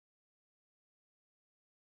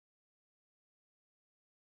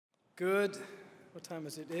What time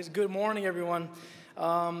is it? It's good morning, everyone.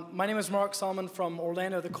 My name is Soliman from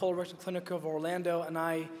Orlando, the Colorectal Clinic of Orlando, and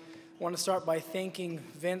I want to start by thanking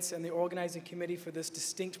Vince and the organizing committee for this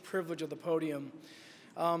distinct privilege of the podium.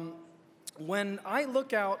 When I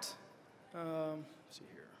look out, let's see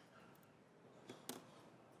here.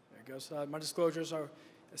 There it goes. My disclosures are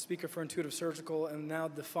a speaker for Intuitive Surgical and now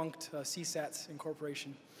defunct CSATS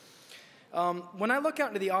Incorporation. When I look out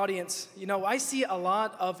into the audience, I see a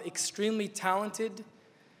lot of extremely talented,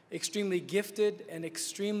 extremely gifted, and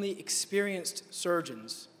extremely experienced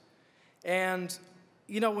surgeons. And,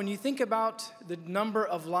 when you think about the number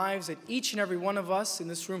of lives that each and every one of us in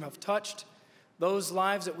this room have touched, those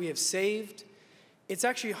lives that we have saved, it's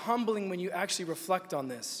actually humbling when you actually reflect on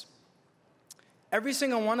this. Every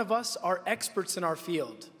single one of us are experts in our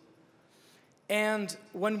field. And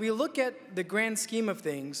when we look at the grand scheme of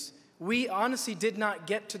things, we honestly did not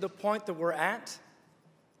get to the point that we're at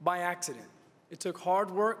by accident. It took hard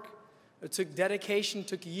work, it took dedication, it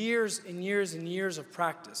took years and years and years of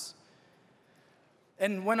practice.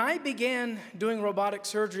 And when I began doing robotic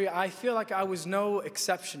surgery, I feel like I was no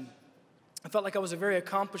exception. I felt like I was a very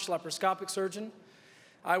accomplished laparoscopic surgeon.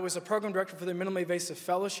 I was a program director for the minimally invasive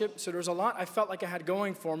fellowship, so there was a lot I felt like I had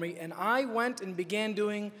going for me, and I went and began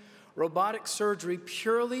doing robotic surgery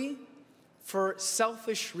purely for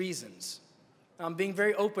selfish reasons. I'm being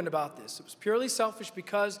very open about this. It was purely selfish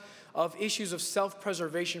because of issues of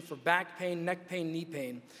self-preservation for back pain, neck pain, knee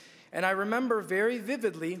pain. And I remember very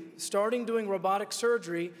vividly starting doing robotic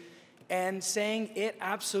surgery and saying it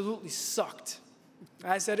absolutely sucked.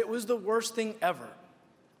 I said it was the worst thing ever.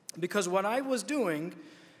 Because what I was doing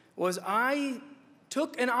was I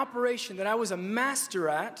took an operation that I was a master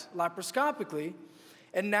at laparoscopically,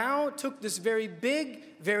 and now took this very big,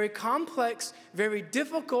 very complex, very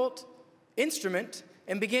difficult instrument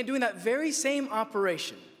and began doing that very same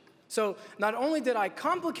operation. So not only did I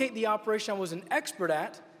complicate the operation I was an expert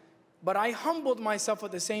at, but I humbled myself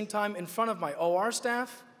at the same time in front of my OR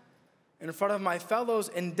staff, in front of my fellows,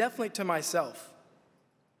 and definitely to myself.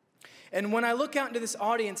 And when I look out into this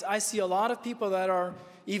audience, I see a lot of people that are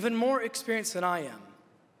even more experienced than I am.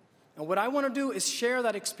 And what I want to do is share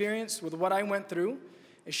that experience with what I went through,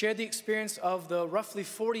 and share the experience of the roughly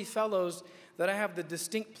 40 fellows that I have the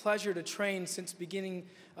distinct pleasure to train since beginning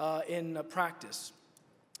in practice.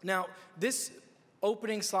 Now, this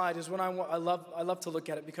opening slide is one I love to look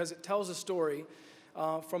at it because it tells a story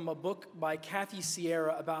from a book by Kathy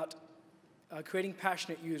Sierra about creating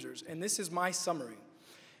passionate users. And this is my summary.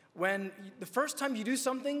 When the first time you do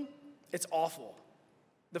something, it's awful.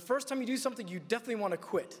 The first time you do something, you definitely want to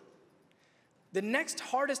quit. The next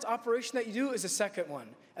hardest operation that you do is the second one.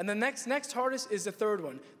 And the next hardest is the third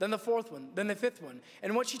one, then the fourth one, then the fifth one.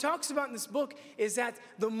 And what she talks about in this book is that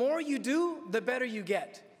the more you do, the better you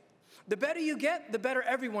get. The better you get, the better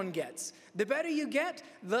everyone gets. The better you get,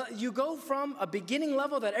 you go from a beginning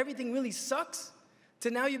level that everything really sucks to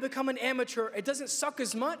now you become an amateur. It doesn't suck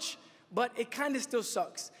as much, but it kind of still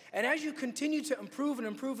sucks. And as you continue to improve and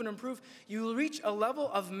improve and improve, you will reach a level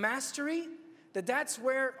of mastery that's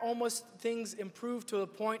where almost things improve to a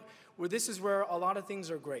point where this is where a lot of things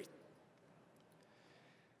are great.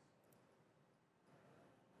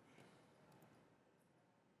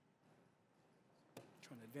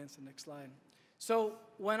 Trying to advance the next slide. So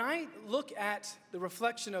when I look at the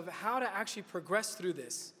reflection of how to actually progress through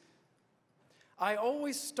this, I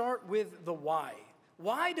always start with the why.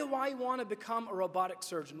 Why do I want to become a robotic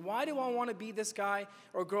surgeon? Why do I want to be this guy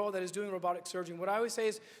or girl that is doing robotic surgery? What I always say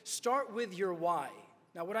is start with your why.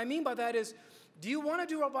 Now, what I mean by that is, do you want to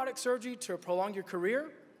do robotic surgery to prolong your career?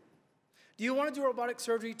 Do you want to do robotic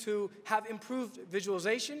surgery to have improved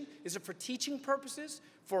visualization? Is it for teaching purposes,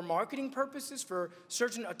 for marketing purposes, for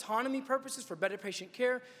surgeon autonomy purposes, for better patient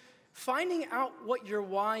care? Finding out what your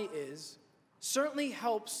why is certainly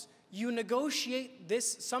helps you negotiate this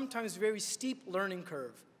sometimes very steep learning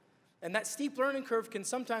curve. And that steep learning curve can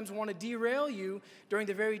sometimes want to derail you during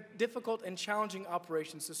the very difficult and challenging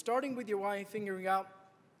operations. So starting with your why and figuring out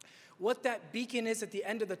what that beacon is at the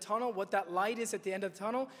end of the tunnel, what that light is at the end of the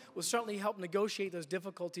tunnel, will certainly help negotiate those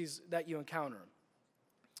difficulties that you encounter.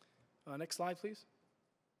 Next slide, please.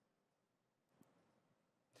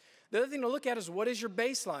 The other thing to look at is what is your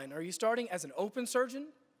baseline? Are you starting as an open surgeon?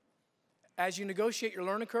 As you negotiate your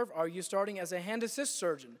learning curve, are you starting as a hand assist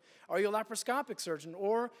surgeon? Are you a laparoscopic surgeon?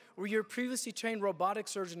 Or were you a previously trained robotic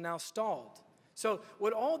surgeon now stalled? So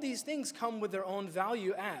with all these things come with their own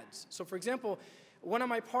value adds. So for example, one of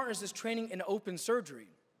my partners is training in open surgery.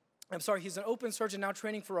 He's an open surgeon now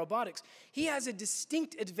training for robotics. He has a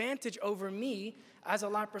distinct advantage over me as a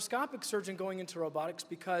laparoscopic surgeon going into robotics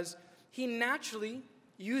because he naturally,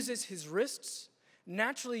 uses his wrists,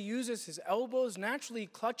 naturally uses his elbows, naturally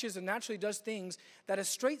clutches, and naturally does things that a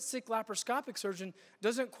straight stick laparoscopic surgeon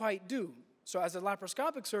doesn't quite do. So as a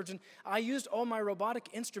laparoscopic surgeon, I used all my robotic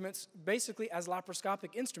instruments basically as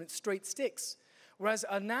laparoscopic instruments, straight sticks. Whereas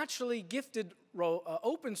a naturally gifted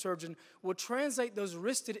open surgeon will translate those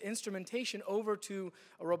wristed instrumentation over to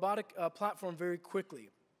a robotic platform very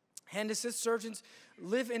quickly. Hand assist surgeons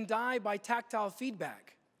live and die by tactile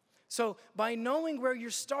feedback. So by knowing where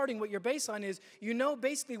you're starting, what your baseline is, you know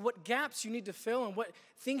basically what gaps you need to fill and what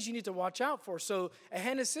things you need to watch out for. So a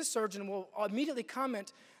hand assist surgeon will immediately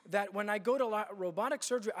comment that when I go to robotic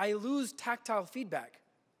surgery, I lose tactile feedback.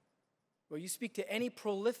 Well, you speak to any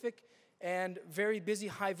prolific and very busy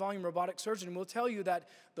high-volume robotic surgeon will tell you that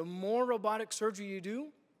the more robotic surgery you do,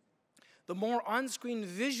 the more on-screen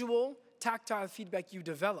visual tactile feedback you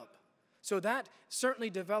develop. So that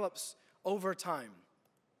certainly develops over time.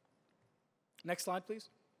 Next slide,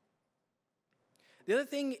 please. The other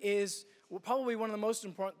thing is, probably one of the most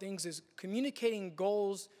important things is communicating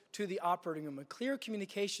goals to the operating room, a clear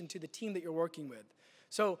communication to the team that you're working with.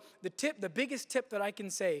 So the biggest tip that I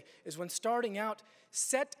can say is when starting out,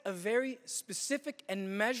 set a very specific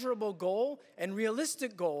and measurable goal and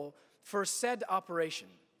realistic goal for said operation.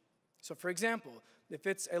 So for example, if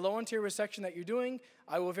it's a low anterior resection that you're doing,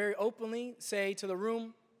 I will very openly say to the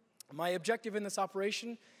room, my objective in this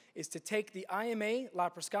operation is to take the IMA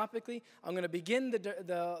laparoscopically. I'm going to begin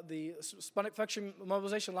the splenic flexion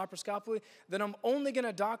mobilization laparoscopically. Then I'm only going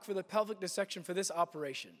to dock for the pelvic dissection for this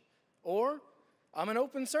operation. Or I'm an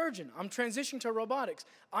open surgeon. I'm transitioning to robotics.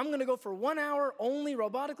 I'm going to go for 1 hour only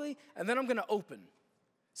robotically, and then I'm going to open.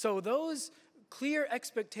 So those clear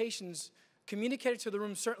expectations communicated to the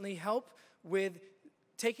room certainly help with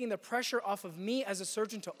taking the pressure off of me as a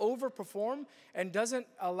surgeon to overperform and doesn't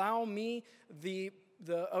allow me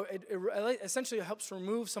it essentially helps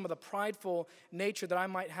remove some of the prideful nature that I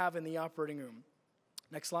might have in the operating room.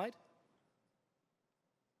 Next slide.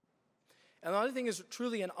 And the other thing is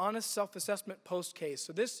truly an honest self-assessment post-case.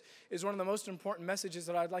 So this is one of the most important messages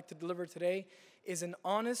that I'd like to deliver today, is an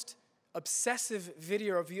honest, obsessive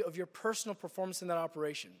video review of your personal performance in that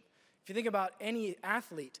operation. If you think about any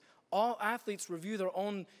athlete, all athletes review their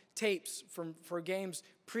own tapes for games,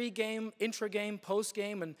 pre-game, intra-game,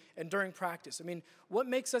 post-game, and during practice. I mean, what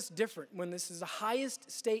makes us different when this is the highest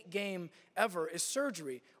stake game ever is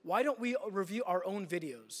surgery? Why don't we review our own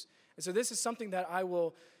videos? And so this is something that I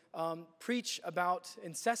will preach about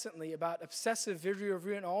incessantly, about obsessive video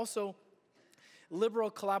review and also liberal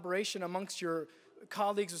collaboration amongst your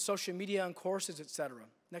colleagues with social media and courses, etc.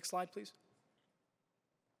 Next slide, please.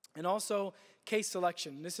 And also case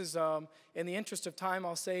selection. This is, in the interest of time,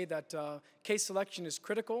 I'll say that case selection is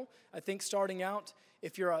critical. I think starting out,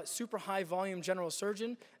 if you're a super high volume general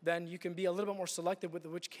surgeon, then you can be a little bit more selective with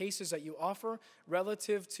which cases that you offer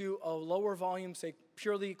relative to a lower volume, say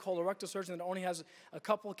purely colorectal surgeon that only has a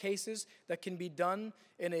couple cases that can be done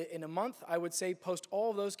in a month. I would say post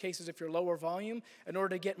all of those cases if you're lower volume in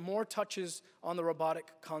order to get more touches on the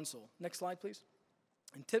robotic console. Next slide, please.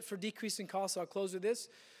 And tips for decreasing costs, I'll close with this.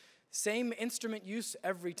 Same instrument use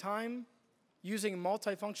every time, using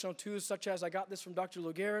multifunctional tools such as, I got this from Dr.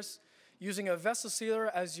 Lugaris, using a vessel sealer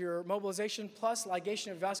as your mobilization plus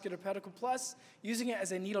ligation of vascular pedicle plus using it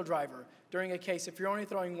as a needle driver during a case if you're only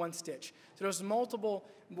throwing one stitch. So there's multiple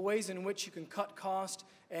ways in which you can cut cost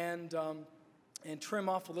and trim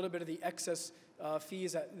off a little bit of the excess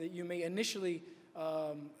fees that you may initially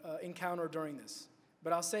encounter during this.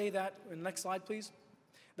 But I'll say that, next slide please,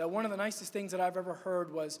 that one of the nicest things that I've ever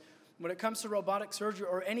heard was when it comes to robotic surgery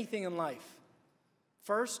or anything in life,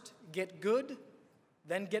 first get good,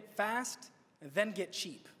 then get fast, and then get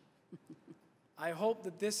cheap. I hope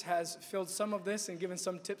that this has filled some of this and given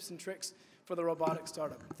some tips and tricks for the robotic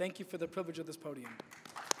startup. Thank you for the privilege of this podium.